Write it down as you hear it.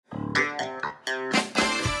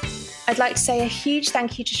I'd like to say a huge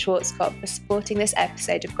thank you to Schwarzkopf for supporting this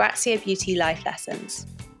episode of Grazia Beauty Life Lessons.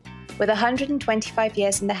 With 125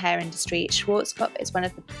 years in the hair industry, Schwarzkopf is one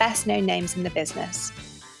of the best-known names in the business.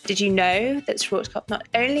 Did you know that Schwarzkopf not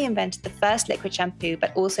only invented the first liquid shampoo,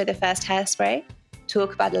 but also the first hairspray?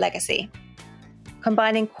 Talk about a legacy.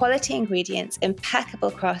 Combining quality ingredients,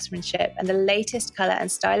 impeccable craftsmanship, and the latest colour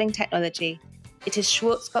and styling technology, it is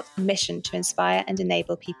Schwarzkopf's mission to inspire and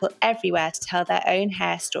enable people everywhere to tell their own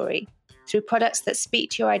hair story through products that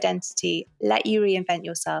speak to your identity, let you reinvent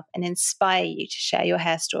yourself, and inspire you to share your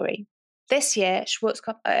hair story. This year,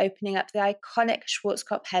 Schwarzkopf are opening up the iconic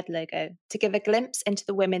Schwarzkopf head logo to give a glimpse into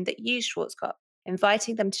the women that use Schwarzkopf,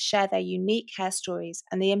 inviting them to share their unique hair stories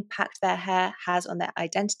and the impact their hair has on their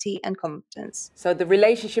identity and confidence. So the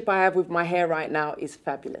relationship I have with my hair right now is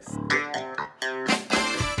fabulous.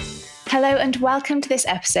 Hello and welcome to this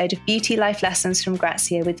episode of Beauty Life Lessons from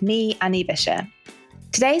Grazia with me, Annie Vischer.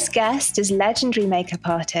 Today's guest is legendary makeup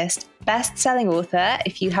artist, best-selling author,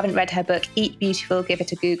 if you haven't read her book Eat Beautiful, give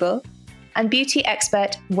it a Google, and beauty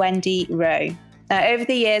expert Wendy Rowe. Now, over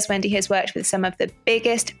the years, Wendy has worked with some of the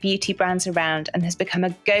biggest beauty brands around and has become a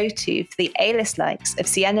go-to for the A-list likes of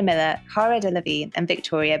Sienna Miller, Cara Delevingne and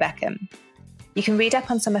Victoria Beckham. You can read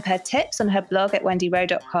up on some of her tips on her blog at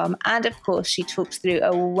wendyrowe.com, and of course, she talks through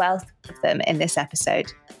a wealth of them in this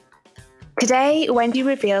episode. Today, Wendy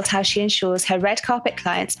revealed how she ensures her red carpet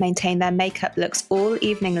clients maintain their makeup looks all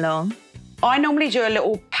evening long. I normally do a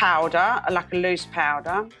little powder, like a loose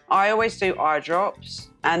powder. I always do eye drops,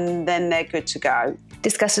 and then they're good to go.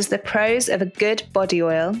 Discusses the pros of a good body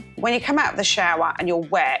oil. When you come out of the shower and you're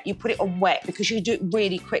wet, you put it on wet because you can do it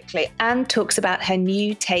really quickly. And talks about her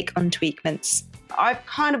new take on tweakments. I've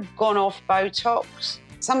kind of gone off Botox.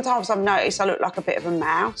 Sometimes I've noticed I look like a bit of a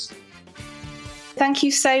mouse. Thank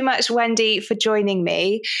you so much, Wendy, for joining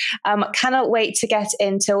me. Cannot wait to get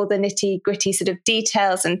into all the nitty-gritty sort of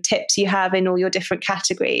details and tips you have in all your different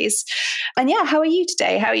categories. And yeah, how are you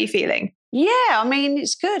today? How are you feeling? Yeah, I mean,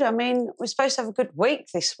 it's good. I mean, we're supposed to have a good week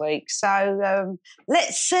this week. So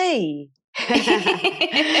let's see.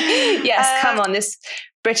 Yes, come on. This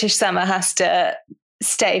British summer has to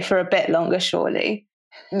stay for a bit longer, surely.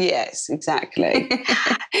 Yes, exactly.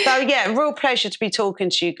 So, yeah, real pleasure to be talking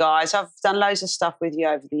to you guys. I've done loads of stuff with you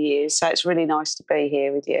over the years, so it's really nice to be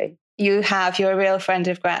here with you. You have. You're a real friend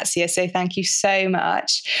of Grazia, so thank you so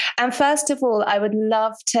much. And first of all, I would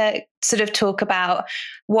love to sort of talk about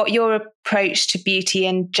what your approach to beauty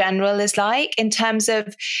in general is like in terms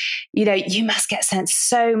of, you know, you must get sent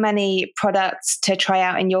so many products to try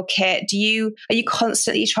out in your kit. Are you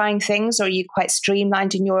constantly trying things, or are you quite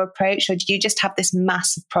streamlined in your approach, or do you just have this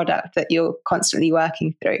massive product that you're constantly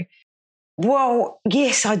working through? Well,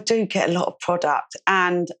 yes, I do get a lot of product,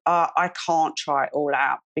 and I can't try it all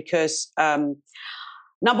out because,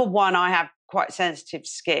 number one, I have quite sensitive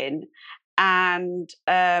skin, and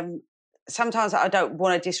sometimes I don't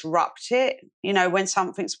want to disrupt it. You know, when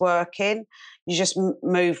something's working, you just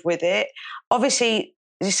move with it. Obviously,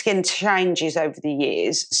 the skin changes over the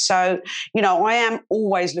years. So, you know, I am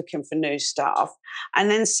always looking for new stuff. And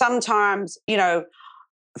then sometimes, you know,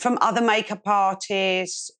 from other makeup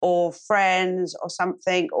artists or friends or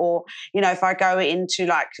something, or, you know, if I go into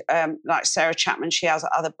like Sarah Chapman, she has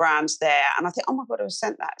other brands there, and I think, oh my God, I was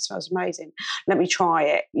sent that. It smells amazing. Let me try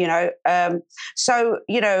it, you know.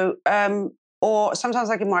 Or sometimes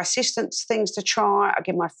I give my assistants things to try. I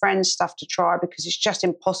give my friends stuff to try because it's just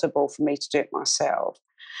impossible for me to do it myself.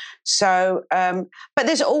 So, but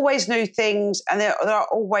there's always new things, and there are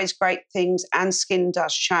always great things, and skin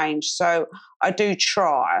does change. So I do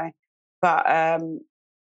try, but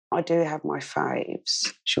I do have my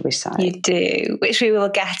faves, should we say. You do, which we will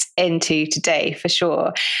get into today for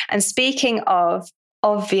sure. And speaking of,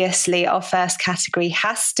 obviously, our first category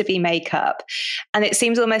has to be makeup. And it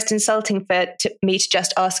seems almost insulting for me to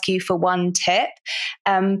just ask you for one tip.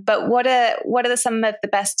 But what are some of the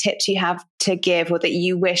best tips you have to give, or that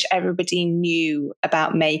you wish everybody knew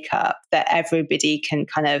about makeup that everybody can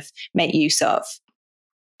kind of make use of?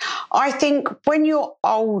 I think when you're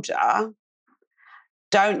older,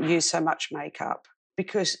 don't use so much makeup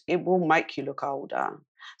because it will make you look older.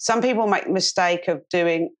 Some people make the mistake of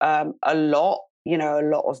doing a lot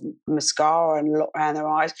of mascara and a lot around their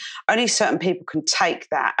eyes. Only certain people can take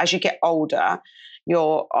that. As you get older,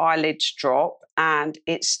 your eyelids drop and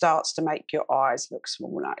it starts to make your eyes look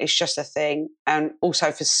smaller. It's just a thing. And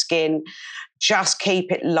also for skin, just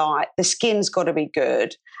keep it light. The skin's got to be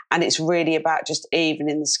good, and it's really about just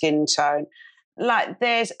evening the skin tone. Like,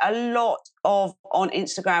 there's a lot of, on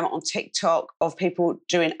Instagram, on TikTok, of people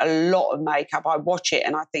doing a lot of makeup. I watch it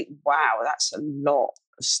and I think, wow, that's a lot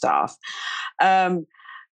of stuff.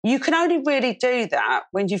 you can only really do that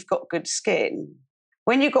when you've got good skin.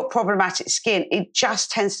 When you've got problematic skin, it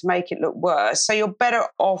just tends to make it look worse. So you're better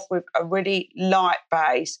off with a really light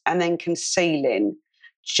base and then concealing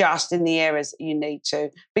just in the areas that you need to,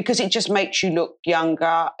 because it just makes you look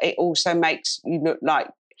younger. It also makes you look like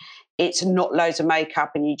it's not loads of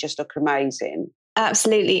makeup and you just look amazing.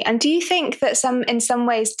 Absolutely. And do you think that in some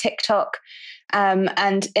ways TikTok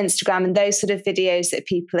and Instagram and those sort of videos that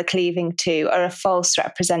people are cleaving to are a false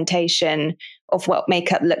representation of what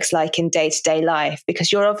makeup looks like in day-to-day life?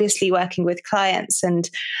 Because you're obviously working with clients and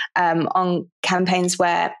on campaigns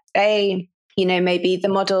where maybe the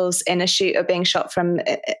models in a shoot are being shot from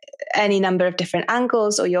any number of different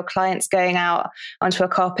angles, or your clients going out onto a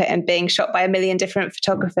carpet and being shot by a million different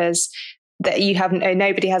photographers that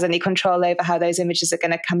nobody has any control over how those images are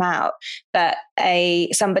going to come out. But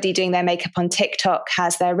somebody doing their makeup on TikTok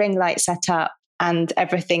has their ring light set up and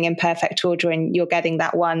everything in perfect order, and you're getting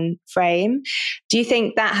that one frame. Do you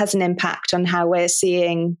think that has an impact on how we're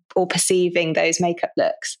seeing or perceiving those makeup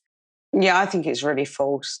looks? Yeah, I think it's really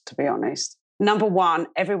false, to be honest. Number one,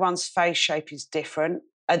 everyone's face shape is different.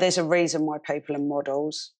 There's a reason why people are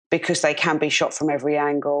models, because they can be shot from every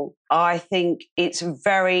angle. I think it's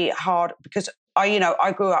very hard because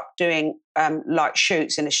I grew up doing light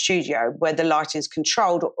shoots in a studio where the lighting is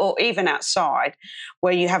controlled, or even outside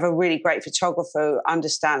where you have a really great photographer who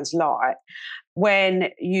understands light. When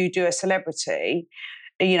you do a celebrity,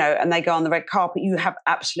 and they go on the red carpet, you have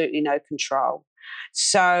absolutely no control.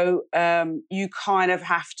 So you kind of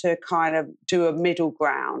have to do a middle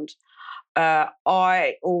ground.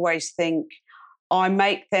 I always think I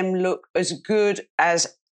make them look as good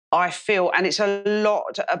as I feel. And it's a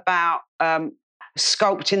lot about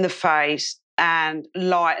sculpting the face and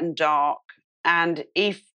light and dark. And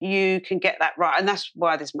if you can get that right, and that's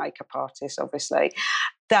why there's makeup artists, obviously,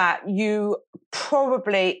 that you can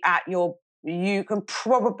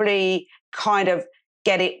probably kind of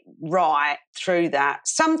get it right through that.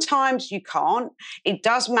 Sometimes you can't. It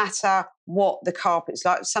does matter what the carpet's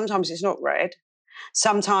like. Sometimes it's not red.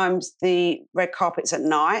 Sometimes the red carpet's at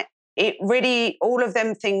night. All of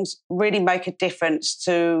them things really make a difference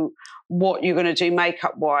to what you're going to do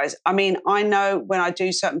makeup-wise. I mean, I know when I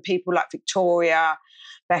do certain people like Victoria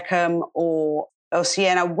Beckham or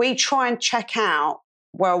Sienna, we try and check out,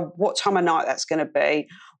 well, what time of night that's going to be,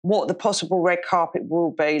 what the possible red carpet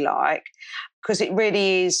will be like, because it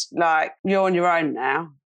really is like you're on your own now.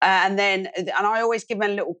 And I always give them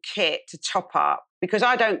a little kit to top up, because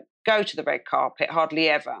I don't go to the red carpet hardly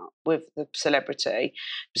ever with the celebrity.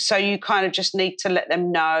 So you kind of just need to let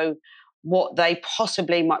them know what they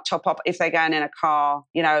possibly might top up if they're going in a car,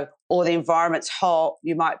 or the environment's hot.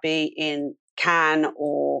 You might be in Cannes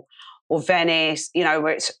or Venice, where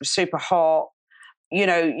it's super hot.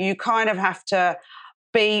 You kind of have to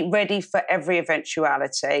be ready for every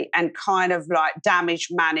eventuality and kind of like damage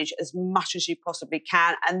manage as much as you possibly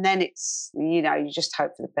can. And then it's, you just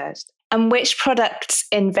hope for the best. And which products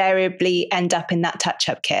invariably end up in that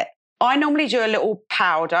touch-up kit? I normally do a little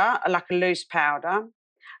powder, like a loose powder,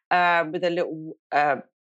 with a little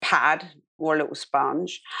pad or a little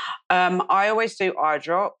sponge. I always do eye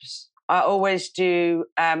drops. I always do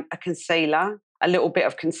a concealer, a little bit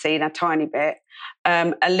of concealer, a tiny bit,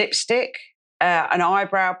 a lipstick, an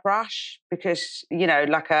eyebrow brush, because,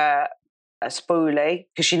 like a spoolie,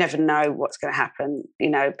 because you never know what's going to happen.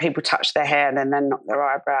 People touch their hair and then they knock their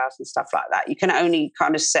eyebrows and stuff like that. You can only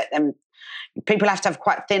kind of set them. People have to have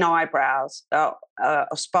quite thin eyebrows or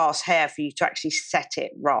sparse hair for you to actually set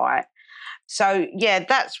it right. So, yeah,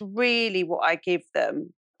 that's really what I give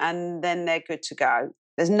them. And then they're good to go.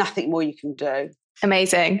 There's nothing more you can do.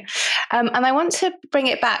 Amazing. And I want to bring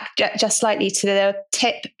it back just slightly to the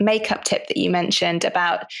makeup tip that you mentioned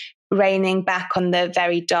about reining back on the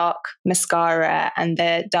very dark mascara and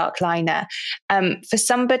the dark liner. For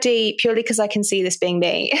somebody, purely because I can see this being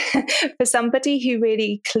me, for somebody who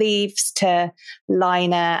really cleaves to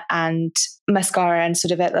liner and mascara and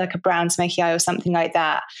sort of like a brown smoky eye or something like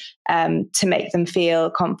that, to make them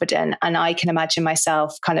feel confident. And I can imagine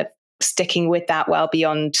myself kind of sticking with that well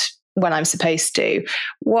beyond when I'm supposed to.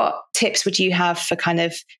 What tips would you have for kind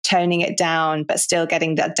of toning it down, but still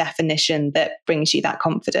getting that definition that brings you that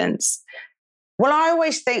confidence? Well,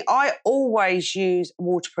 I always use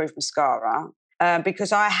waterproof mascara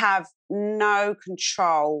because I have no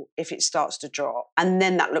control if it starts to drop, and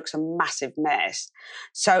then that looks a massive mess.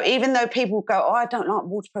 So even though people go, I don't like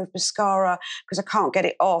waterproof mascara because I can't get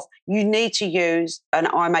it off, you need to use an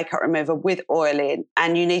eye makeup remover with oil in,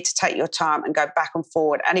 and you need to take your time and go back and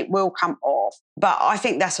forward, and it will come off. But I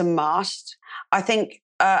think that's a must. I think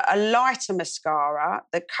a lighter mascara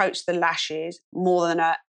that coats the lashes more than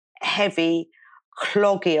a heavy,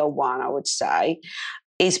 cloggier one, I would say,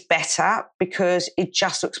 is better because it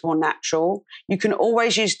just looks more natural. You can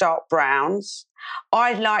always use dark browns.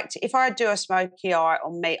 I like to, if I do a smoky eye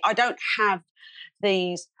on me, I don't have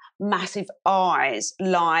these massive eyes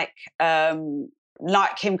like Kim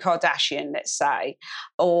Kardashian, let's say,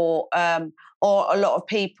 or a lot of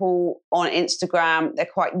people on Instagram. They're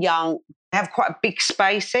quite young, they have quite a big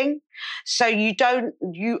spacing. So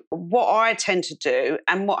what I tend to do,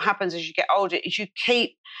 and what happens as you get older, is you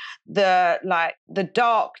keep the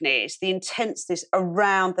darkness, the intenseness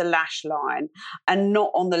around the lash line and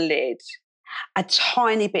not on the lid. A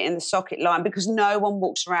tiny bit in the socket line, because no one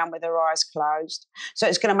walks around with their eyes closed. So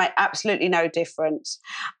it's going to make absolutely no difference.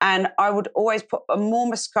 And I would always put more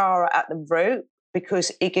mascara at the root,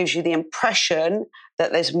 because it gives you the impression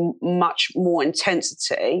that there's much more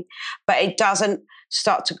intensity, but it doesn't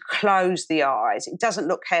start to close the eyes. It doesn't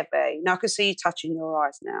look heavy. Now I can see you touching your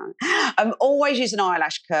eyes now. I'm always use an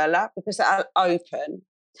eyelash curler because that'll open.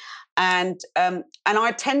 And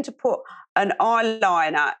I tend to put an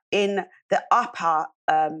eyeliner in the upper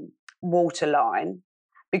waterline,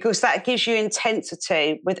 because that gives you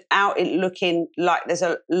intensity without it looking like there's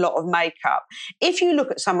a lot of makeup. If you look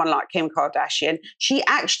at someone like Kim Kardashian, she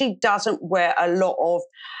actually doesn't wear a lot of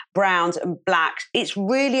browns and blacks. It's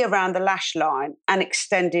really around the lash line and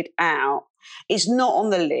extended out. It's not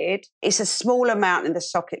on the lid. It's a small amount in the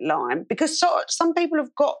socket line, because some people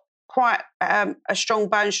have got quite a strong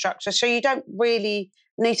bone structure, so you don't really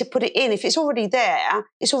need to put it in. If it's already there,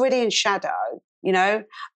 it's already in shadow, you know.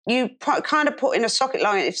 You kind of put in a socket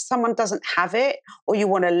line if someone doesn't have it, or you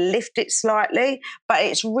want to lift it slightly, but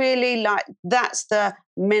it's really like, that's the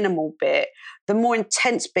minimal bit. The more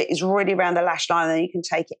intense bit is really around the lash line, and then you can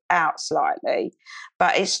take it out slightly,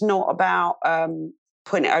 but it's not about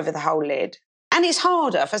putting it over the whole lid. And it's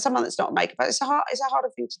harder for someone that's not a makeup artist. It's a harder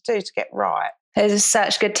thing to do to get right. Those are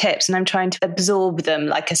such good tips, and I'm trying to absorb them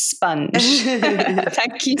like a sponge.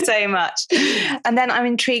 Thank you so much. And then I'm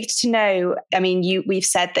intrigued to know, I mean, we've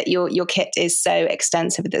said that your kit is so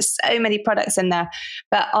extensive. There's so many products in there,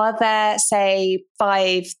 but are there, say,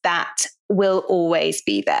 5 that will always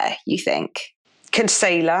be there, you think?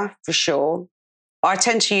 Concealer, for sure. I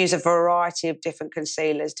tend to use a variety of different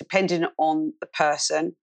concealers depending on the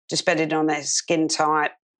person, depending on their skin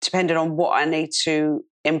type, depending on what I need to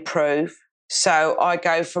improve. So I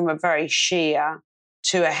go from a very sheer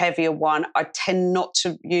to a heavier one. I tend not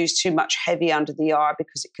to use too much heavy under the eye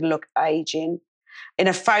because it can look aging. In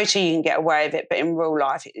a photo, you can get away with it, but in real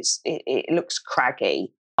life, it looks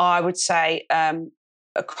craggy. I would say a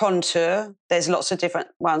contour. There's lots of different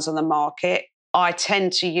ones on the market. I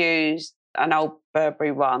tend to use an old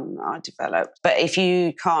Burberry one I developed. But if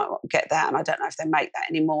you can't get that, and I don't know if they make that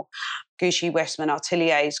anymore, Gucci Westman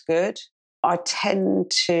Atelier is good. I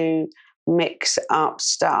tend to mix up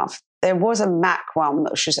stuff. There was a MAC one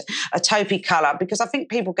that was just a taupey colour, because I think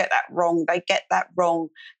people get that wrong. They get that wrong.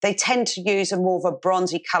 They tend to use a more of a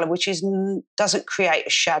bronzy colour, which doesn't create a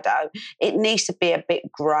shadow. It needs to be a bit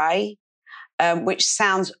grey, which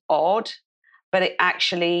sounds odd, but it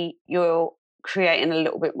actually, you're creating a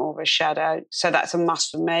little bit more of a shadow. So that's a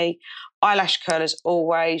must for me. Eyelash curlers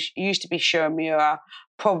always. Used to be Shura Mura.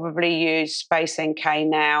 Probably use Space NK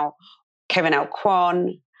now. Kevin L.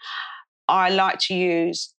 Kwan. I like to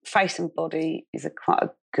use Face and Body is quite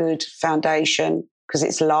a good foundation because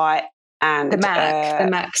it's light, and the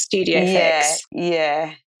MAC Studio Fix.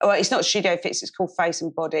 Yeah. Well, it's not Studio Fix, it's called Face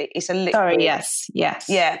and Body. It's a liquid. Sorry, yes.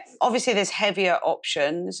 Yeah. Obviously, there's heavier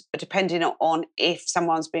options, depending on if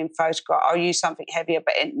someone's being photographed. I'll use something heavier,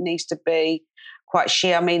 but it needs to be quite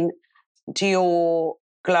sheer. I mean, Dior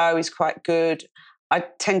Glow is quite good. I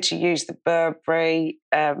tend to use the Burberry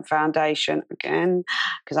foundation again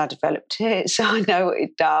because I developed it, so I know what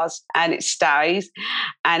it does, and it stays,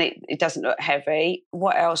 and it doesn't look heavy.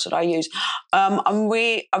 What else would I use? I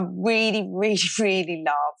really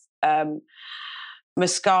love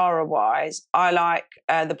mascara-wise. I like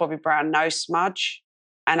the Bobbi Brown No Smudge,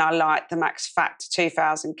 and I like the Max Factor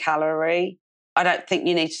 2000 Calorie. I don't think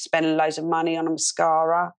you need to spend loads of money on a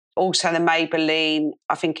mascara. Also, the Maybelline,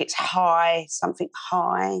 I think it's something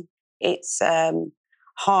high. It's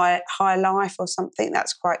High Life or something.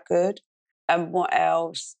 That's quite good. And what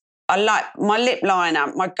else? I like my lip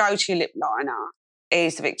liner. My go-to lip liner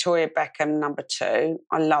is the Victoria Beckham No. 2.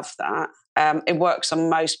 I love that. It works on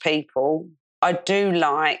most people. I do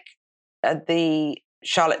like the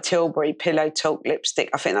Charlotte Tilbury Pillow Talk lipstick.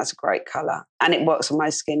 I think that's a great colour, and it works on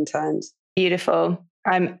most skin tones. Beautiful.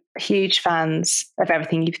 I'm huge fans of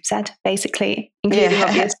everything you've said, basically, including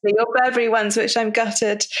obviously your Burberry ones, which I'm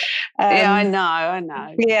gutted. I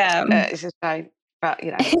know. Yeah. It's a shame. But,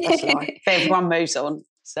 that's life. But everyone moves on.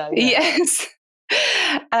 So, yeah. Yes.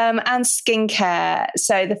 And skincare.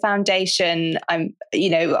 So the foundation, I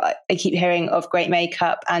keep hearing of great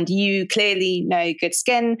makeup, and you clearly know good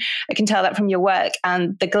skin. I can tell that from your work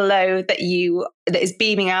and the glow that is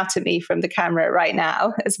beaming out at me from the camera right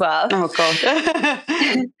now as well. Oh,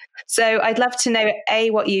 God. So I'd love to know,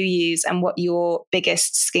 what you use and what your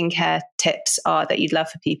biggest skincare tips are that you'd love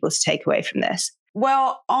for people to take away from this.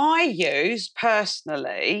 Well, I use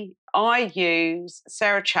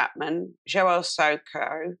Sarah Chapman, Joël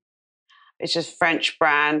Socco. It's a French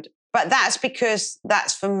brand. But that's because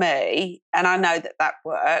that's for me, and I know that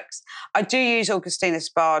works. I do use Augustina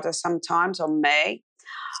Spada sometimes on me.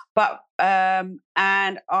 But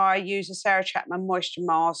and I use a Sarah Chapman moisture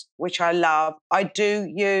mask, which I love. I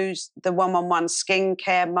do use the 111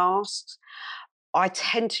 skincare masks. I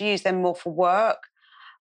tend to use them more for work,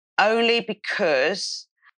 only because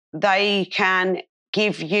they can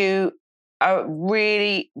give you a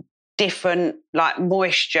really different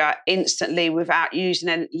moisture instantly without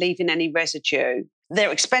leaving any residue.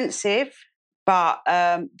 They're expensive, but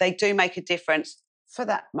they do make a difference for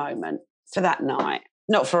that moment, for that night.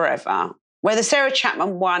 Not forever. Where the Sarah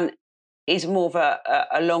Chapman one is more of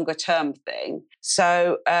a longer term thing.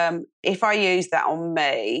 So if I use that on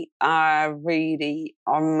me, I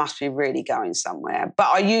must be really going somewhere. But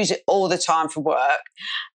I use it all the time for work.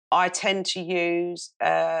 I tend to use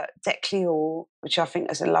Declior, which I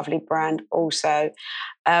think is a lovely brand also.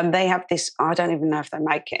 They have this, I don't even know if they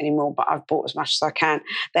make it anymore, but I've bought as much as I can.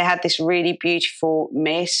 They had this really beautiful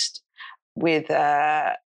mist with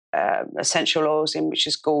essential oils in, which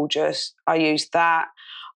is gorgeous. I use that.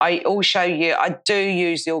 I do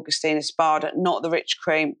use the Augustina Spada, not the rich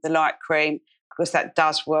cream, the light cream, because that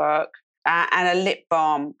does work. And a lip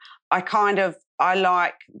balm. I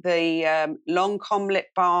like the Lancome lip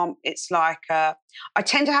balm. It's I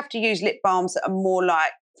tend to have to use lip balms that are more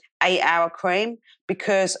like 8-hour cream,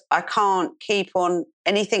 because I can't keep on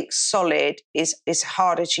anything solid is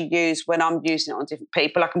harder to use when I'm using it on different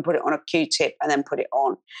people. I can put it on a Q-tip and then put it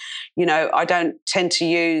on. I don't tend to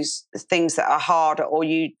use things that are harder or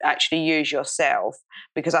you actually use yourself,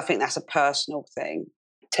 because I think that's a personal thing.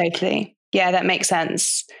 Totally. Yeah, that makes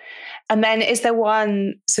sense. And then is there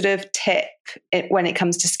one sort of tip when it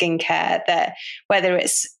comes to skincare, that whether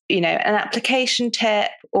it's, an application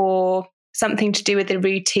tip or something to do with the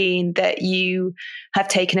routine that you have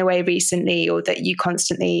taken away recently or that you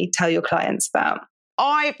constantly tell your clients about?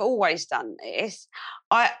 I've always done this.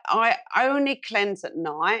 I only cleanse at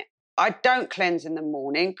night. I don't cleanse in the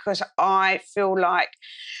morning, because I feel like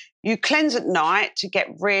you cleanse at night to get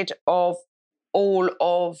rid of all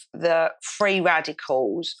of the free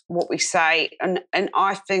radicals, what we say. And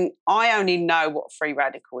I think I only know what free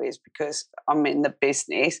radical is because I'm in the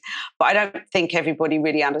business, but I don't think everybody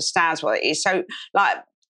really understands what it is. So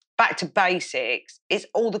back to basics, it's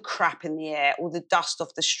all the crap in the air, all the dust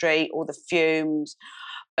off the street, all the fumes,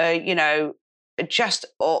 just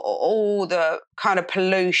all the kind of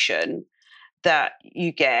pollution that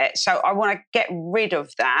you get. So I want to get rid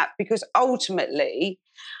of that, because ultimately,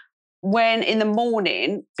 when in the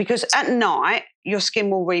morning, because at night your skin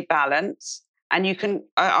will rebalance, and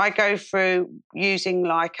I go through using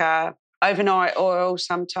a overnight oil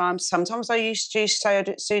sometimes. Sometimes I used to use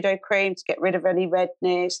pseudo cream to get rid of any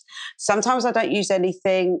redness. Sometimes I don't use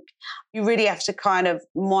anything. You really have to kind of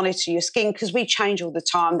monitor your skin, because we change all the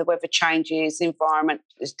time. The weather changes, the environment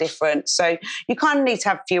is different. So you kind of need to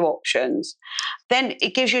have a few options. Then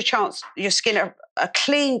it gives you a chance, your skin a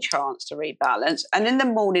clean chance to rebalance. And in the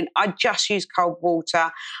morning, I just use cold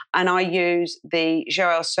water, and I use the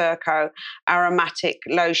Joël Socco aromatic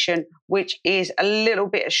lotion, which is a little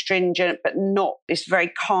bit astringent, but it's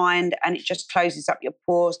very kind, and it just closes up your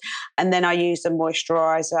pores. And then I use the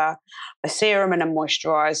moisturiser, a serum and a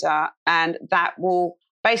moisturiser, and that will,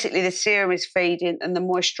 basically the serum is feeding and the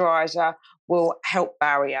moisturiser will help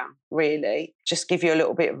barrier, really. Just give you a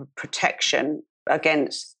little bit of protection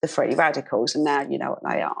against the free radicals, and now you know what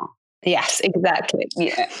they are. Yes, exactly.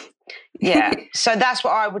 Yeah. So that's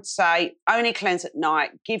what I would say. Only cleanse at night.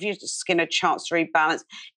 Give your skin a chance to rebalance.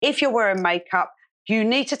 If you're wearing makeup, you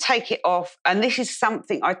need to take it off. And this is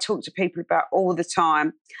something I talk to people about all the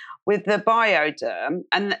time. With the Bioderm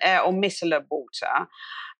or micellar water,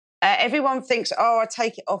 everyone thinks, I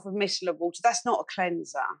take it off with micellar water. That's not a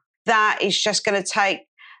cleanser. That is just going to take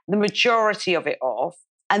the majority of it off.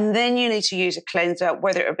 And then you need to use a cleanser,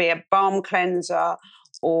 whether it be a balm cleanser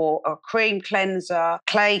or a cream cleanser,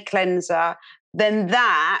 clay cleanser. Then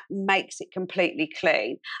that makes it completely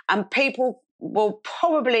clean. And people will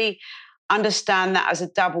probably understand that as a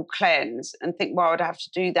double cleanse and think, well, I'd have to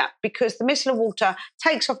do that because the micellar water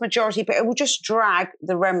takes off majority, but it will just drag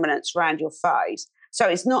the remnants around your face. So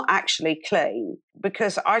it's not actually clean,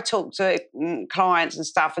 because I talk to clients and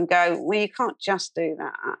stuff and go, well, you can't just do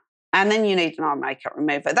that. And then you need an eye makeup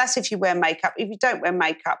remover. That's if you wear makeup. If you don't wear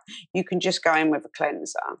makeup, you can just go in with a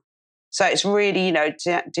cleanser. So it's really,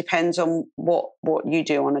 depends on what you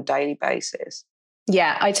do on a daily basis.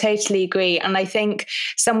 Yeah, I totally agree. And I think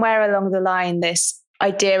somewhere along the line, this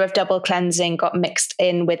idea of double cleansing got mixed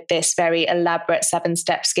in with this very elaborate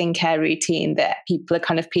 7-step skincare routine that people are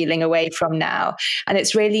kind of peeling away from now. And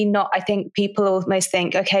it's really not, I think people almost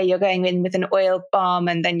think, okay, you're going in with an oil balm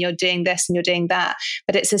and then you're doing this and you're doing that.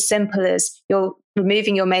 But it's as simple as you're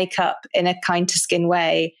removing your makeup in a kind to skin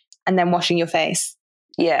way and then washing your face.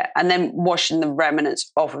 Yeah, and then washing the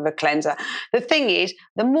remnants off of a cleanser. The thing is,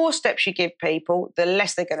 the more steps you give people, the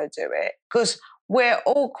less they're going to do it, because we're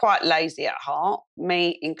all quite lazy at heart,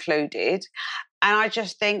 me included. And I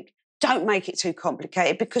just think, don't make it too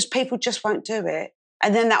complicated, because people just won't do it.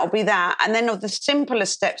 And then that will be that. And then of the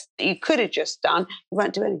simplest steps that you could have just done, you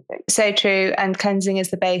won't do anything. So true. And cleansing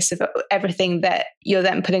is the base of everything that you're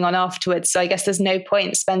then putting on afterwards. So I guess there's no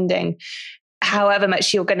point spending however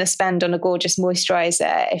much you're going to spend on a gorgeous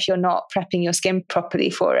moisturizer if you're not prepping your skin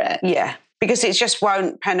properly for it. Yeah, because it just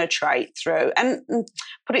won't penetrate through. And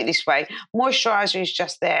put it this way, moisturizer is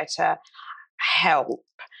just there to help,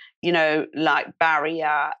 like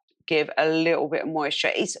barrier, give a little bit of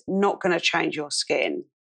moisture. It's not going to change your skin.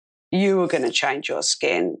 You are going to change your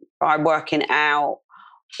skin by working out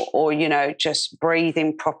or just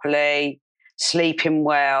breathing properly, sleeping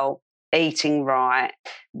well, eating right.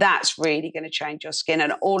 That's really going to change your skin.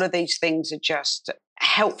 And all of these things are just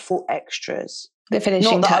helpful extras. The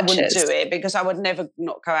finishing Not that touches. I wouldn't do it, because I would never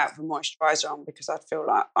not go out for moisturiser on, because I'd feel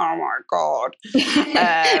like, oh my God,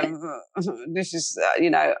 this is,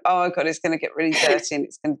 oh my God, it's going to get really dirty and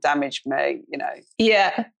it's going to damage me,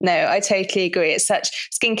 Yeah, no, I totally agree.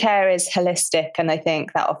 Skincare is holistic, and I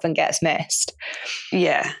think that often gets missed.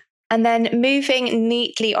 Yeah. And then moving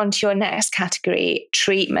neatly onto your next category,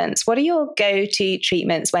 treatments. What are your go-to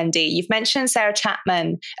treatments, Wendy? You've mentioned Sarah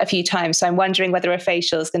Chapman a few times, so I'm wondering whether a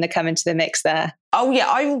facial is going to come into the mix there. Oh, yeah,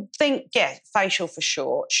 I think, facial for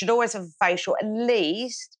sure. Should always have a facial at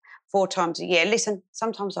least 4 times a year. Listen,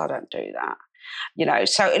 sometimes I don't do that,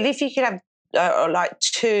 So if you could have like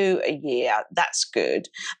 2 a year, that's good,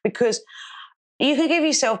 because you can give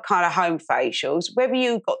yourself kind of home facials. Whether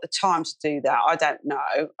you've got the time to do that, I don't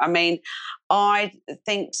know. I mean, I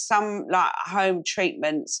think some like home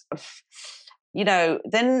treatments, they're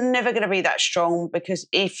never going to be that strong, because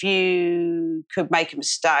if you could make a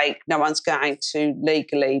mistake, no one's going to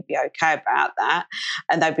legally be okay about that,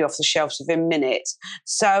 and they'd be off the shelves within minutes.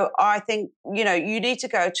 So I think, you need to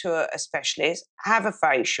go to a specialist, have a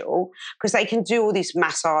facial, because they can do all this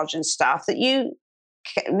massage and stuff that you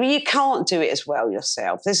can't do it as well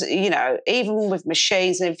yourself. There's, even with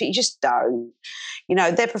machines, and if you just don't,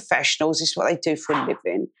 they're professionals. This is what they do for a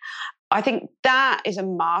living. I think that is a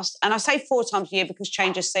must. And I say 4 times a year because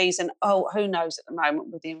change of season, who knows at the moment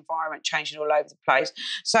with the environment changing all over the place.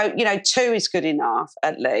 So, 2 is good enough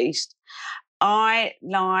at least. I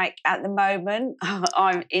like, at the moment,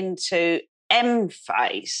 I'm into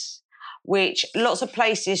M-Face, which lots of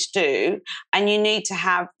places do, and you need to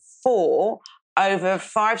have 4 over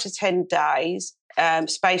 5 to 10 days,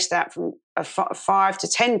 spaced out from 5 to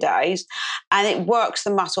 10 days, and it works the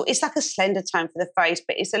muscle. It's like a slender tone for the face,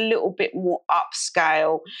 but it's a little bit more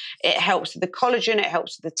upscale. It helps with the collagen, it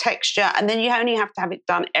helps with the texture, and then you only have to have it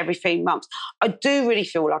done every 3 months. I do really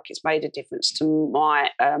feel like it's made a difference to my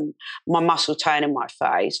muscle tone in my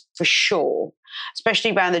face, for sure,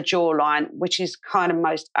 especially around the jawline, which is kind of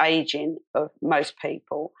most aging of most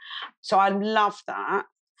people. So I love that.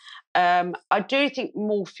 I do think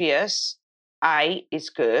Morpheus A is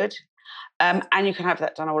good, and you can have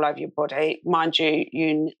that done all over your body. Mind you,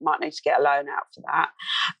 you might need to get a loan out for that.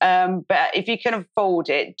 But if you can afford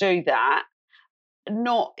it, do that.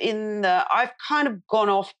 I've kind of gone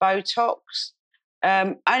off Botox,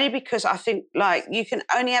 only because I think you can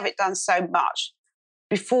only have it done so much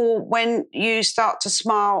before, when you start to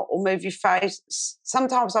smile or move your face,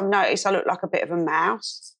 sometimes I've noticed I look like a bit of a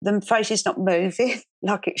mouse. The face is not moving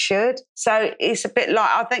like it should. So it's a bit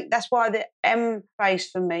I think that's why the M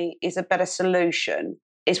face for me is a better solution.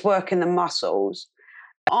 It's working the muscles.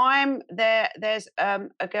 There's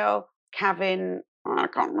a girl, Kevin, I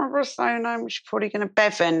can't remember her surname, she's probably going to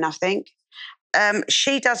Bevan, I think.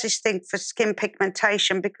 She does this thing for skin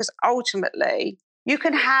pigmentation, because ultimately you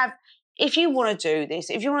can have if you want to do this,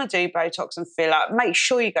 if you want to do Botox and filler, make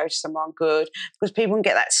sure you go to someone good, because people can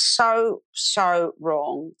get that so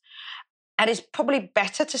wrong. And it's probably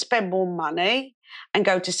better to spend more money and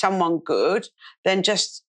go to someone good than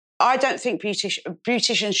just, I don't think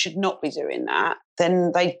beauticians should not be doing that.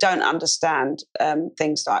 Then they don't understand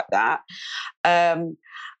things like that. And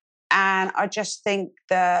I just think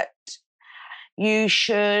that you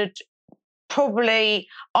should probably,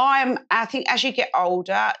 I think as you get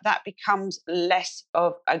older, that becomes less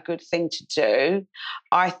of a good thing to do.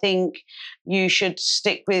 I think you should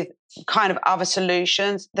stick with kind of other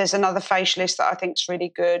solutions. There's another facialist that I think is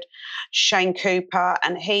really good, Shane Cooper,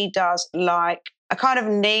 and he does like a kind of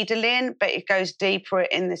needling, but it goes deeper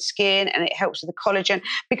in the skin and it helps with the collagen,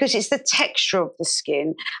 because it's the texture of the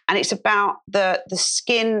skin, and it's about the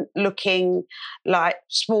skin looking like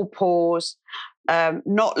small pores,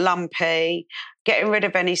 not lumpy, getting rid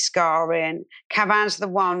of any scarring. Cavan's the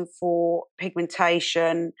one for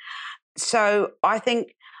pigmentation. So I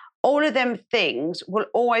think all of them things will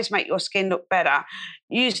always make your skin look better.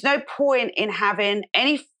 There's no point in having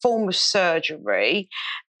any form of surgery,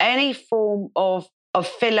 any form of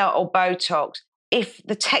filler or Botox, if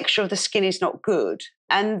the texture of the skin is not good.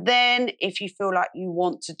 And then if you feel like you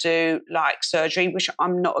want to do like surgery, which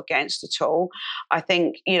I'm not against at all, I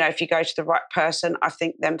think, if you go to the right person, I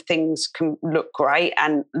think them things can look great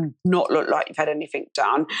and not look like you've had anything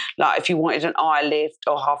done. Like if you wanted an eye lift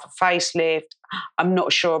or half a facelift, I'm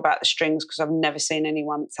not sure about the strings because I've never seen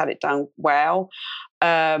anyone that's had it done well.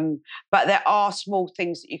 But there are small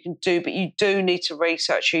things that you can do, but you do need to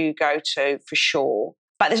research who you go to for sure.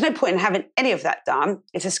 But there's no point in having any of that done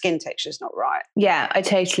if the skin texture is not right. Yeah, I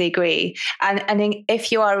totally agree. And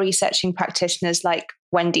if you are researching practitioners, like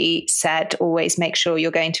Wendy said, always make sure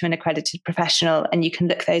you're going to an accredited professional, and you can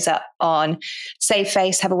look those up on Save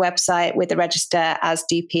Face, have a website with a register, as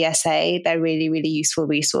do PSA. They're really, really useful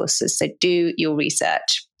resources. So do your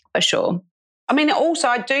research for sure. I mean, also,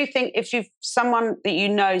 I do think if you've someone that you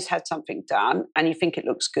know's had something done and you think it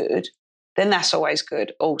looks good, then that's always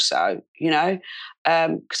good also, because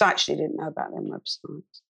I actually didn't know about them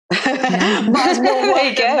websites. Might as well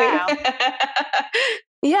work them now.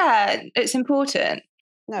 Yeah, it's important.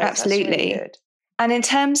 No, absolutely. That's really good. And in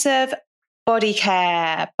terms of body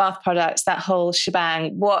care, bath products, that whole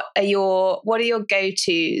shebang, what are your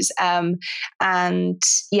go-tos? And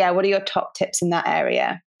what are your top tips in that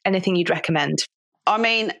area? Anything you'd recommend? I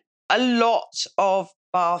mean, a lot of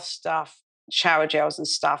bath stuff, shower gels and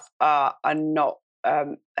stuff are not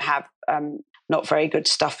have not very good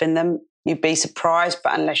stuff in them. You'd be surprised,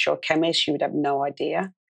 but unless you're a chemist, you would have no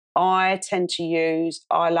idea. I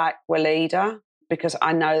like Weleda because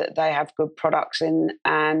I know that they have good products in,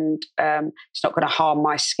 and it's not going to harm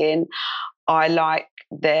my skin. I like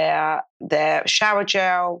their shower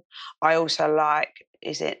gel. I also like,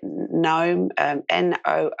 is it Noom?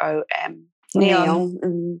 Noom.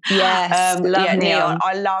 Neon. Yes, love Neon.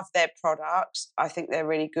 I love their products. I think they're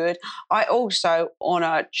really good. I also, on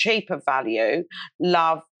a cheaper value,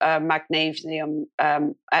 love magnesium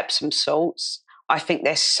Epsom salts. I think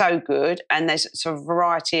they're so good, and there's a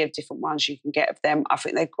variety of different ones you can get of them. I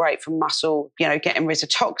think they're great for muscle, getting rid of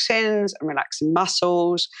toxins and relaxing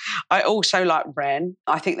muscles. I also like Ren.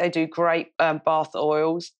 I think they do great bath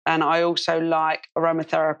oils, and I also like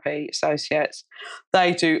Aromatherapy Associates.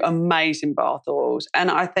 They do amazing bath oils,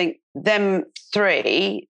 and I think them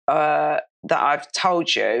three that I've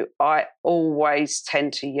told you, I always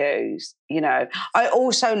tend to use. I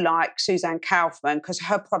also like Suzanne Kaufman because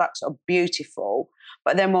her products are beautiful,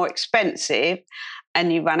 but they're more expensive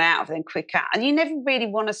and you run out of them quicker. And you never really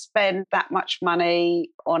want to spend that much money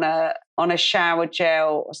on a shower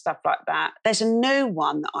gel or stuff like that. There's a new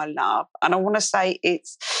one that I love, and I want to say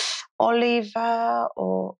it's Oliva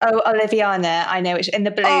or... Oh, Oliviana. I know, it's in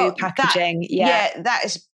the blue packaging. That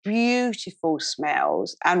is beautiful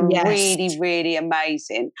smells and yes. really, really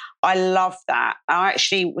amazing. I love that. I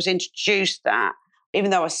actually was introduced that, even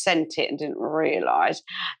though I sent it and didn't realise,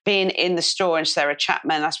 being in the store in Sarah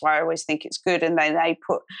Chapman. That's why I always think it's good. And then they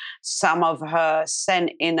put some of her scent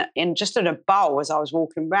in just in a bowl as I was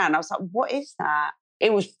walking around. I was like, what is that?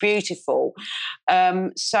 It was beautiful.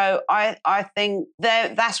 So I think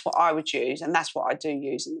that's what I would use, and that's what I do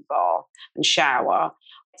use in the bath and shower.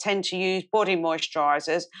 Tend to use body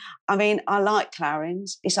moisturisers. I mean, I like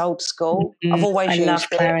Clarins. It's old school. I've always used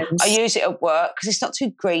it. Clarins. I use it at work because it's not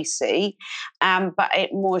too greasy, but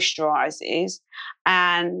it moisturises.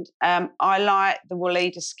 And I like the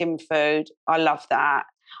Weleda Skin Food. I love that.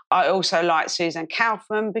 I also like Suzanne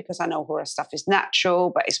Kaufman because I know her stuff is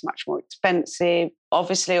natural, but it's much more expensive.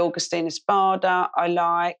 Obviously, Augustina Spada, I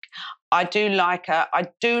like. I do like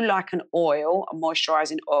an oil, a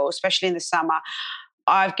moisturising oil, especially in the summer.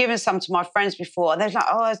 I've given some to my friends before, and they're like,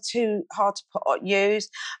 "Oh, it's too hard to use."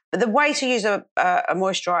 But the way to use a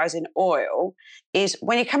moisturising oil is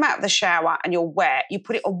when you come out of the shower and you're wet, you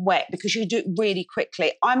put it on wet because you do it really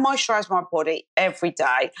quickly. I moisturise my body every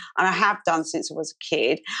day, and I have done since I was a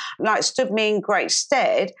kid. Like, it stood me in great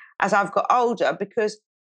stead as I've got older, because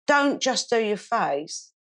don't just do your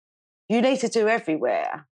face. You need to do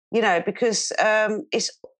everywhere, because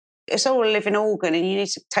it's all a living organ, and you need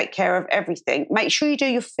to take care of everything. Make sure you do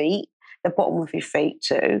your feet, the bottom of your feet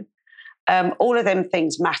too. All of them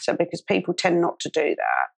things matter because people tend not to do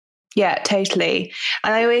that. Yeah, totally.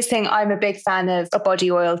 And I always think I'm a big fan of a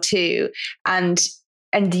body oil too, and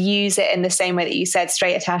use it in the same way that you said,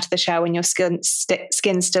 straight out of the shower when your skin's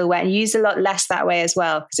still wet. And use a lot less that way as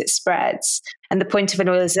well, because it spreads. And the point of an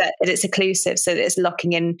oil is that it's occlusive, so that it's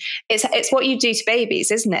locking in. It's what you do to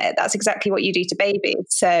babies, isn't it? That's exactly what you do to babies.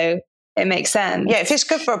 So it makes sense. Yeah, if it's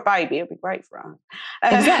good for a baby, it'll be great for us.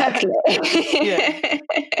 Exactly. Yeah.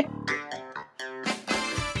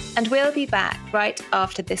 And we'll be back right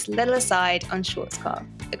after this little aside on Schwarzkopf,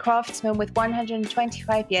 the craftsman with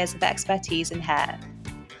 125 years of expertise in hair.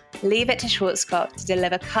 Leave it to Schwarzkopf to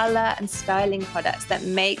deliver colour and styling products that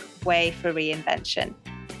make way for reinvention.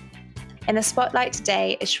 In the spotlight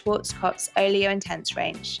today is Schwarzkopf's Oleo Intense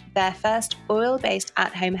range, their first oil-based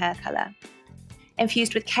at-home hair colour.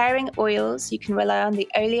 Infused with caring oils, you can rely on the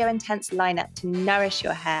Oleo Intense lineup to nourish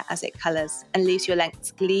your hair as it colours and leaves your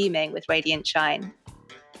lengths gleaming with radiant shine.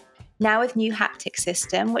 Now with new haptic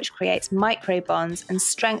system, which creates micro bonds and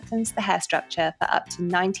strengthens the hair structure for up to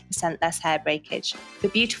 90% less hair breakage, for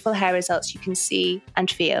beautiful hair results you can see and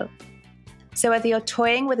feel. So whether you're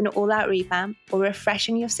toying with an all-out revamp or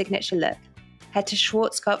refreshing your signature look, head to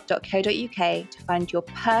schwarzkopf.co.uk to find your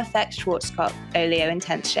perfect Schwarzkopf Oleo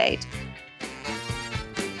Intense shade.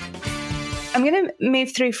 I'm going to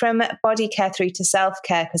move through from body care through to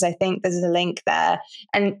self-care, because I think there's a link there.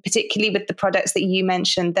 And particularly with the products that you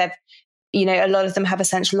mentioned, a lot of them have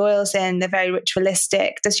essential oils in, they're very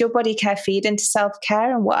ritualistic. Does your body care feed into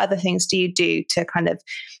self-care? And what other things do you do to kind of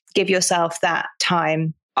give yourself that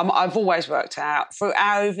time? I've always worked out.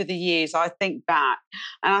 Over the years, I think back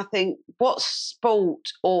and I think, what sport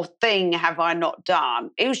or thing have I not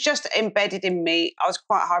done? It was just embedded in me. I was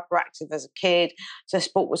quite hyperactive as a kid, so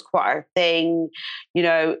sport was quite a thing.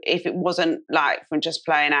 If it wasn't like from just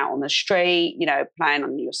playing out on the street, playing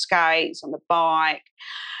on your skates, on the bike,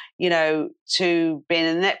 to being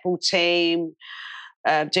in a netball team,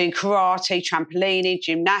 doing karate, trampolining,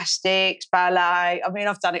 gymnastics, ballet. I mean,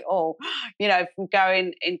 I've done it all, from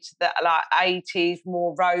going into the 80s,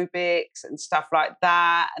 more aerobics and stuff like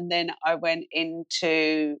that. And then I went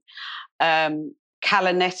into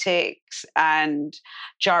calonetics and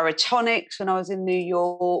gyrotonics when I was in New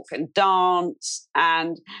York, and dance.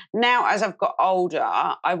 And now as I've got older,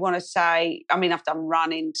 I want to say, I've done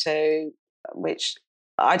running too, which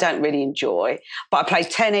I don't really enjoy, but I play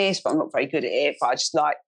tennis, but I'm not very good at it. But I just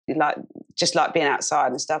like being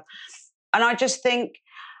outside and stuff. And I just think,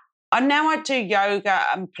 and now I do yoga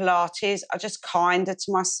and Pilates. I just kinder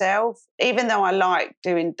to myself, even though I like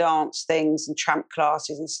doing dance things and tramp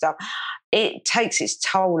classes and stuff. It takes its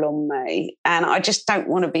toll on me, and I just don't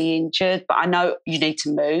want to be injured. But I know you need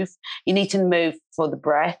to move. You need to move for the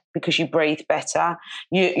breath, because you breathe better.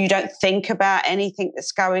 You don't think about anything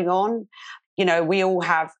that's going on. We all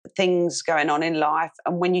have things going on in life.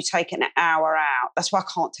 And when you take an hour out, that's why I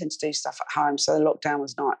can't tend to do stuff at home. So the lockdown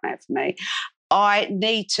was a nightmare for me. I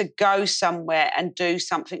need to go somewhere and do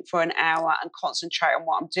something for an hour and concentrate on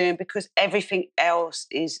what I'm doing, because everything else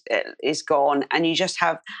is gone, and you just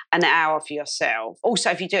have an hour for yourself. Also,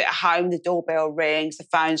 if you do it at home, the doorbell rings, the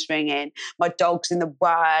phone's ringing, my dog's in the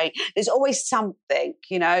way. There's always something,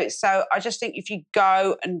 So I just think if you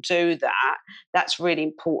go and do that, that's really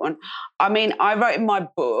important. I wrote in my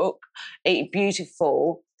book, Eat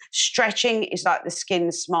Beautiful, stretching is like the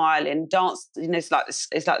skin smiling. Dance, it's like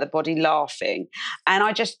the body laughing. And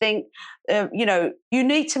I just think, you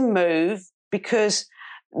need to move, because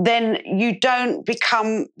then you don't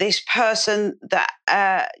become this person that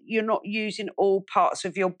you're not using all parts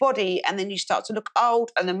of your body, and then you start to look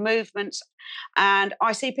old, and the movements. And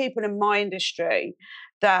I see people in my industry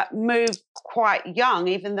that move quite young,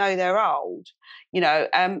 even though they're old.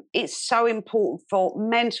 It's so important for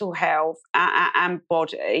mental health and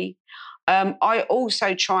body. I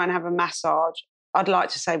also try and have a massage. I'd like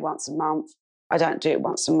to say once a month. I don't do it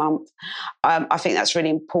once a month. I think that's really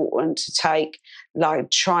important to take, like,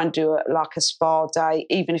 try and do it like a spa day,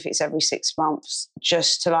 even if it's every 6 months,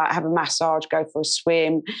 just to like have a massage, go for a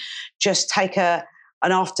swim, just take an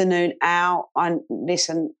afternoon out. And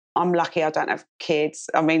listen, I'm lucky I don't have kids.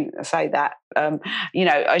 I mean, I say that,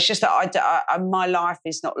 it's just that my life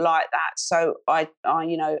is not like that. So I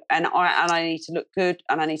and I need to look good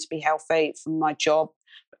and I need to be healthy from my job.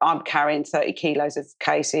 I'm carrying 30 kilos of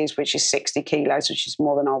cases, which is 60 kilos, which is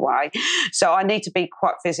more than I weigh. So I need to be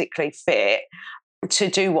quite physically fit to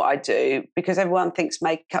do what I do, because everyone thinks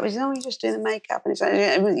makeup is, you're just doing the makeup, and it's like,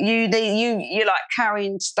 you're like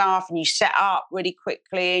carrying stuff and you set up really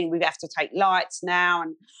quickly, and we have to take lights now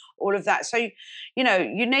and all of that. So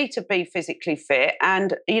you need to be physically fit,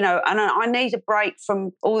 and and I need a break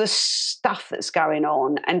from all the stuff that's going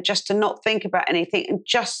on, and just to not think about anything and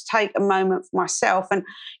just take a moment for myself. And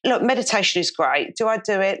look, meditation is great. Do I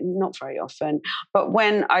do it? Not very often, but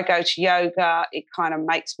when I go to yoga, it kind of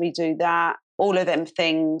makes me do that. All of them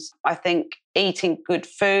things. I think eating good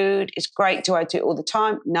food is great. Do I do it all the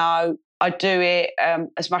time? No. I do it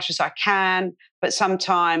as much as I can, but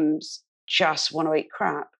sometimes just want to eat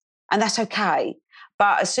crap. And that's okay.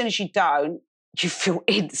 But as soon as you don't, you feel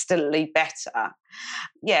instantly better.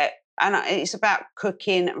 Yeah. And it's about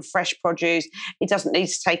cooking and fresh produce. It doesn't need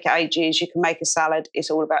to take ages. You can make a salad.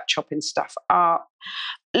 It's all about chopping stuff up.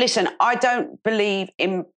 Listen, I don't believe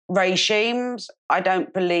in regimes. I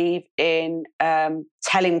don't believe in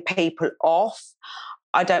telling people off.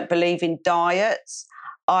 I don't believe in diets.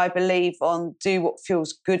 I believe on do what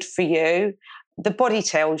feels good for you. The body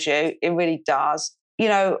tells you, it really does.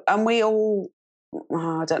 And we all,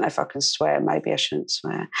 I don't know if I can swear, maybe I shouldn't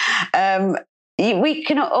swear. We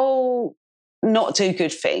can all not do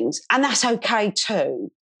good things, and that's okay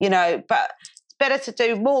too, but it's better to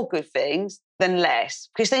do more good things than less,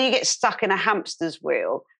 because then you get stuck in a hamster's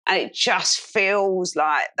wheel and it just feels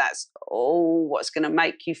like that's all what's going to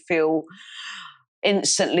make you feel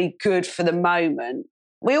instantly good for the moment.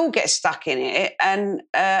 We all get stuck in it, and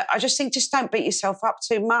I just think just don't beat yourself up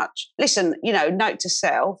too much. Listen, note to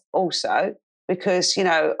self also, because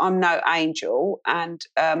I'm no angel, and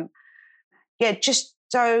just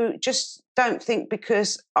don't think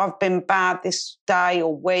because I've been bad this day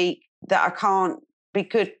or week that I can't be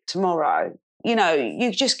good tomorrow.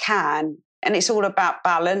 You just can, and it's all about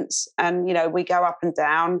balance. And we go up and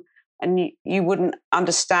down, and you wouldn't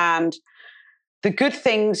understand the good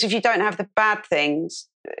things if you don't have the bad things.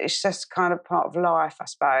 It's just kind of part of life, I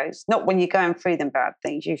suppose. Not when you're going through them bad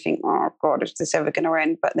things, you think, oh God, is this ever going to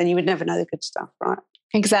end? But then you would never know the good stuff, right?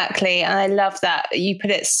 Exactly. And I love that you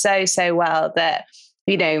put it so, so well, that,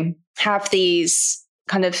 have these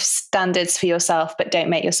kind of standards for yourself, but don't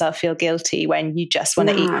make yourself feel guilty when you just want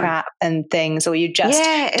to eat crap and things, or you just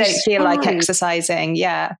don't feel like exercising.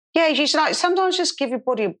 Yeah. Yeah, you should sometimes just give your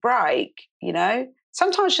body a break,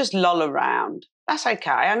 Sometimes just loll around. That's okay.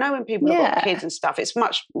 I know when people have got kids and stuff, it's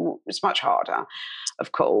much harder,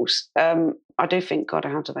 of course. I do think, God,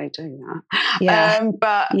 how do they do that? Yeah.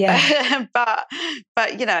 But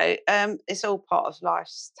it's all part of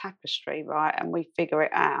life's tapestry, right? And we figure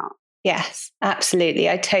it out. Yes, absolutely.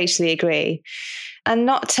 I totally agree. And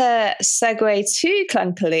not to segue too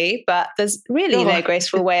clunkily, but there's really no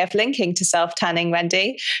graceful way of linking to self-tanning,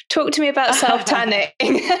 Wendy. Talk to me about self-tanning.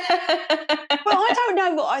 Well, I don't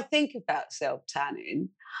know what I think about self-tanning.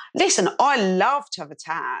 Listen, I love to have a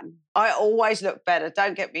tan. I always look better,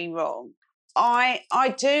 don't get me wrong. I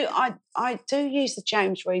do use the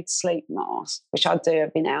James Reed sleep mask, which I do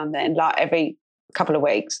every now and then, like every couple of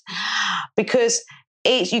weeks, because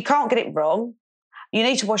you can't get it wrong. You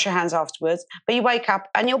need to wash your hands afterwards, but you wake up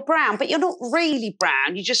and you're brown, but you're not really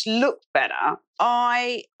brown. You just look better.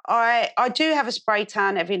 I do have a spray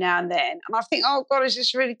tan every now and then, and I think, oh God, is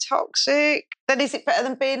this really toxic? Then is it better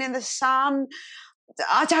than being in the sun?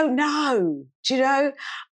 I don't know. Do you know?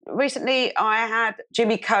 Recently, I had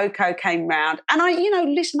Jimmy Coco came round, and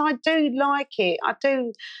listen, I do like it. I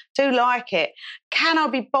do like it. Can I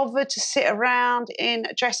be bothered to sit around in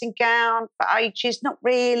a dressing gown for ages? Not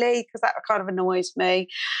really, because that kind of annoys me.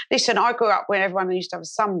 Listen, I grew up when everyone used to have a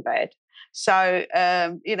sunbed, so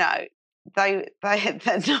they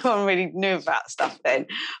no one really knew about stuff then.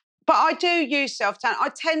 But I do use self-tan. I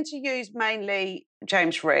tend to use mainly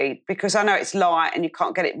James Reed because I know it's light and you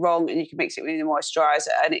can't get it wrong, and you can mix it with the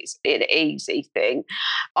moisturiser, and it's an easy thing.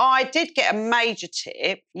 I did get a major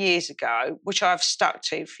tip years ago, which I've stuck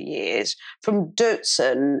to for years, from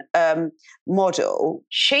Dutson model.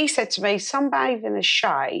 She said to me, sunbathe in the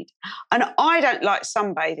shade. And I don't like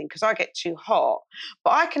sunbathing because I get too hot,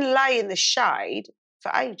 but I can lay in the shade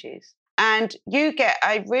for ages. and you get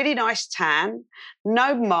a really nice tan,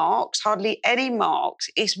 no marks, hardly any marks.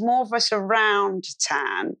 It's more of a surround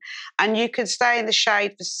tan, and you can stay in the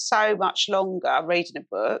shade for so much longer reading a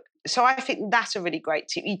book. So I think that's a really great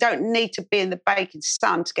tip. You don't need to be in the baking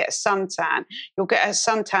sun to get a suntan. You'll get a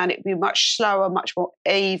suntan, it'll be much slower, much more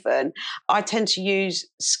even. I tend to use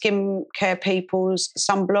Skincare People's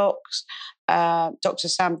sunblocks, Dr.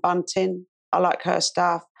 Sam Bunting. I like her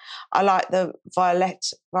stuff. I like the Violet.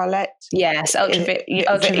 Yes, ultraviolet.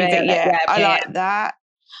 Yeah, I like that.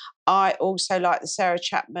 I also like the Sarah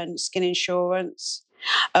Chapman Skin Insurance.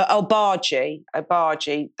 Obagi,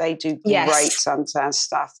 they do great suntan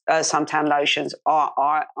stuff, suntan lotions.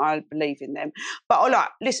 I believe in them. But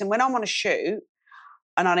listen, when I'm on a shoot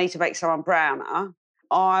and I need to make someone browner,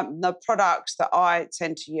 the products that I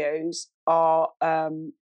tend to use are I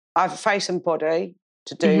have a face and body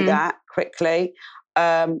to do that quickly.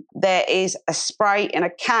 There is a spray in a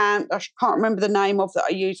can. I can't remember the name of that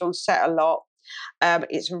I use on set a lot.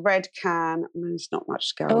 It's a red can. There's not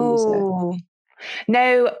much going on, is there?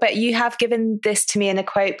 No, but you have given this to me in a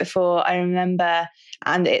quote before, I remember,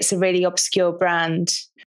 and it's a really obscure brand.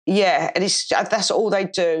 Yeah, and that's all they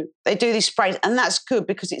do. They do these sprays, and that's good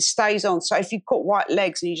because it stays on. So if you've got white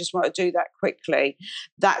legs and you just want to do that quickly,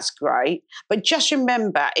 that's great. But just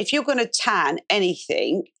remember, if you're going to tan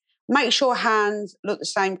anything, make sure hands look the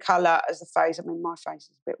same colour as the face. I mean, my face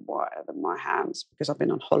is a bit whiter than my hands because I've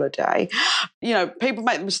been on holiday. You know, people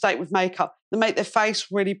make the mistake with makeup. They make their face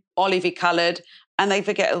really olivey coloured and they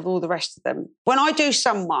forget all the rest of them. When I do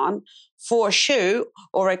someone for a shoot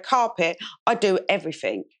or a carpet, I do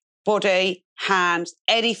everything. Body, hands,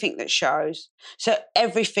 anything that shows. So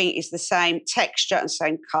everything is the same texture and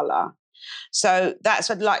same colour. So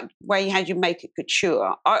that's like where you make it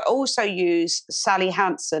couture. I also use Sally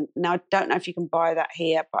Hansen. Now, I don't know if you can buy that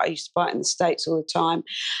here, but I used to buy it in the States all the time.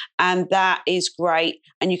 And that is great.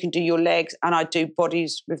 And you can do your legs, and I do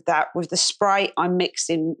bodies with that. With the spray, I mix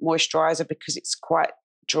in moisturiser because it's quite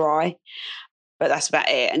dry. But that's about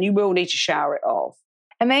it. And you will need to shower it off.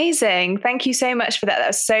 Amazing. Thank you so much for that. That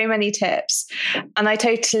was so many tips. And I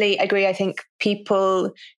totally agree. I think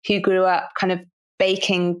people who grew up kind of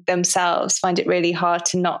baking themselves find it really hard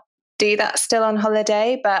to not do that still on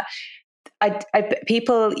holiday. But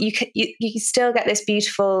you still get this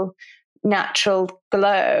beautiful natural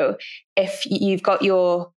glow if you've got all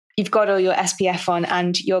your SPF on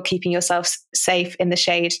and you're keeping yourself safe in the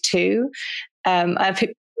shade too. And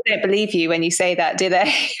people don't believe you when you say that, do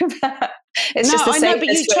they? It's just the safest but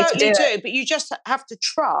you totally do. But you just have to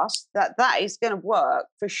trust that is going to work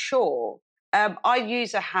for sure. I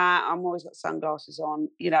use a hat. I'm always got sunglasses on,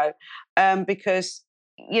 because,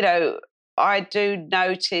 I do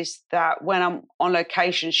notice that when I'm on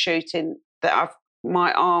location shooting that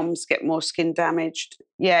my arms get more skin damaged.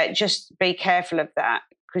 Yeah, just be careful of that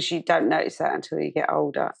because you don't notice that until you get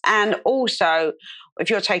older. And also, if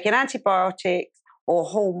you're taking antibiotics or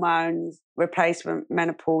hormones, replacement,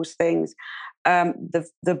 menopause things,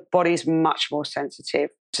 the body's much more sensitive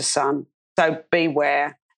to sun. So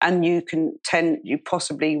beware. And you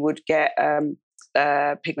possibly would get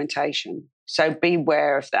pigmentation. So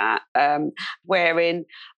beware of that. Wearing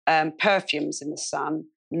perfumes in the sun,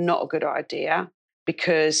 not a good idea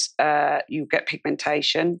because you get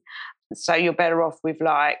pigmentation. So you're better off with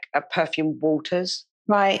like a perfume waters.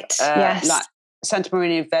 Right, yes. Like Santa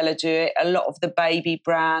Maria Vella do it. A lot of the baby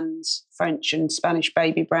brands, French and Spanish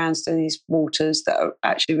baby brands, do these waters that are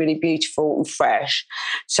actually really beautiful and fresh.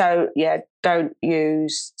 So, yeah, don't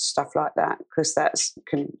use stuff like that because that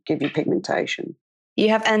can give you pigmentation. You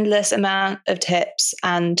have endless amount of tips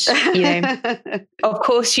and, of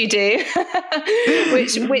course you do,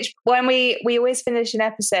 which when we always finish an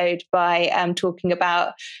episode by talking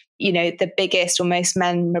about, the biggest or most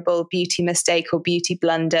memorable beauty mistake or beauty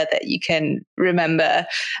blunder that you can remember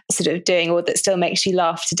sort of doing or that still makes you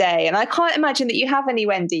laugh today. And I can't imagine that you have any,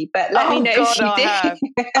 Wendy, but let me know if you do.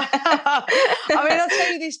 I mean, I'll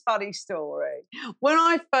tell you this funny story. When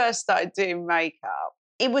I first started doing makeup,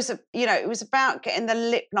 it was about getting the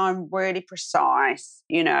lip line really precise.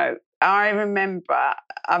 I remember,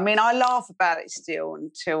 I laugh about it still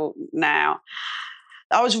until now.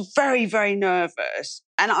 I was very, very nervous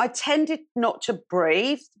and I tended not to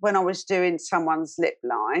breathe when I was doing someone's lip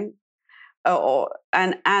line.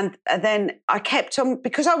 And then I kept on,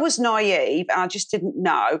 because I was naive and I just didn't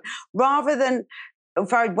know, rather than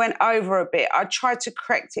if I went over a bit, I tried to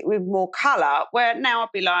correct it with more colour, where now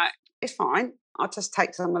I'd be like, it's fine, I'll just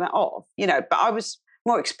take some of that off, but I was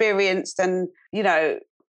more experienced and, you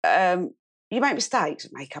make mistakes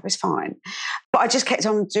with makeup, it's fine. But I just kept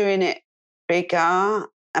on doing it bigger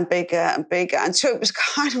and bigger and bigger until it was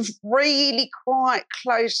kind of really quite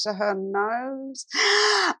close to her nose.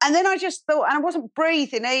 And then I just thought, and I wasn't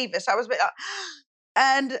breathing either, so I was a bit like,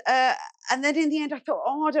 and then in the end I thought,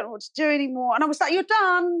 oh, I don't know what to do anymore. And I was like, you're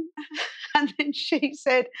done. And then she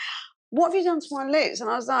said, what have you done to my lips? And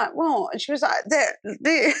I was like, what? And she was like,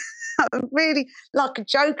 they're really like a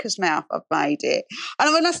joker's mouth, I've made it. And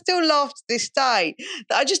I mean, I still laugh to this day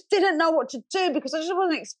that I just didn't know what to do because I just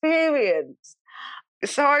wasn't experienced.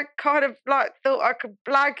 So I kind of like thought I could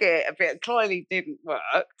blag it a bit. Clearly didn't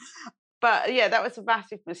work. But yeah, that was a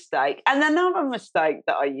massive mistake. And another mistake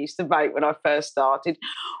that I used to make when I first started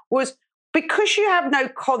was because you have no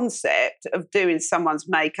concept of doing someone's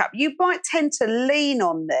makeup, you might tend to lean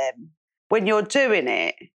on them when you're doing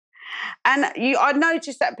it. And I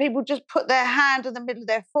noticed that people just put their hand in the middle of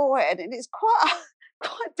their forehead, and it's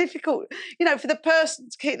quite difficult, for the person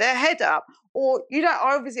to keep their head up. Or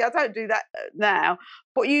obviously I don't do that now,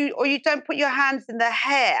 but you don't put your hands in their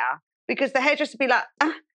hair because the hairdresser would be like,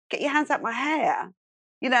 get your hands out my hair,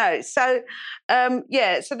 So,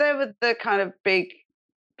 so they were the kind of big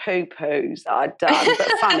poo-poos that I'd done,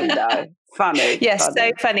 but funny though. Funny. Yes, funny.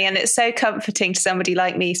 So funny. And it's so comforting to somebody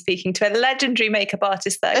like me speaking to a legendary makeup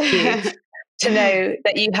artist like you to know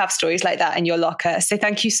that you have stories like that in your locker. So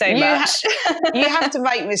thank you so much. You have to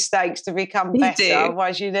make mistakes to become better. You do.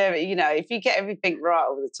 Otherwise, you never, if you get everything right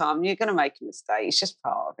all the time, you're going to make a mistake. It's just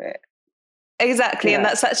part of it. Exactly. Yeah. And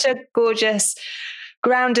that's such a gorgeous,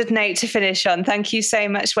 grounded note to finish on. Thank you so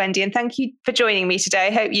much, Wendy. And thank you for joining me today.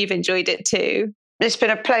 I hope you've enjoyed it too. It's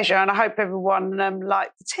been a pleasure, and I hope everyone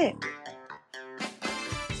liked the tip.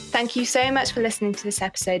 Thank you so much for listening to this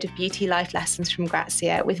episode of Beauty Life Lessons from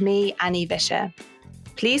Grazia with me, Annie Vischer.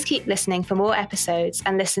 Please keep listening for more episodes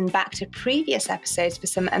and listen back to previous episodes for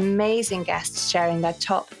some amazing guests sharing their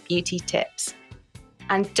top beauty tips.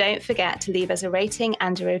 And don't forget to leave us a rating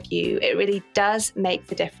and a review. It really does make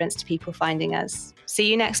the difference to people finding us.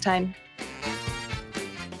 See you next time.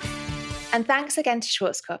 And thanks again to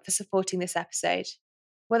Schwarzkopf for supporting this episode.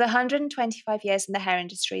 With 125 years in the hair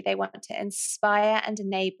industry, they want to inspire and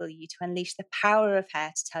enable you to unleash the power of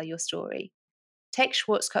hair to tell your story. Take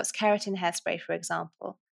Schwarzkopf's Keratin Hairspray, for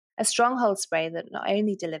example, a strong hold spray that not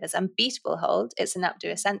only delivers unbeatable hold, it's an updo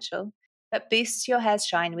essential, but boosts your hair's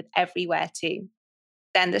shine with every wear too.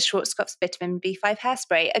 Then there's Schwarzkopf's Vitamin B5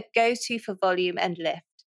 Hairspray, a go-to for volume and lift,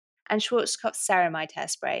 and Schwarzkopf's Ceramide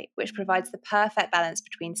Hairspray, which provides the perfect balance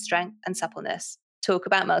between strength and suppleness. Talk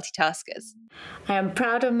about multitaskers. I am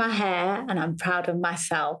proud of my hair and I'm proud of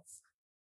myself.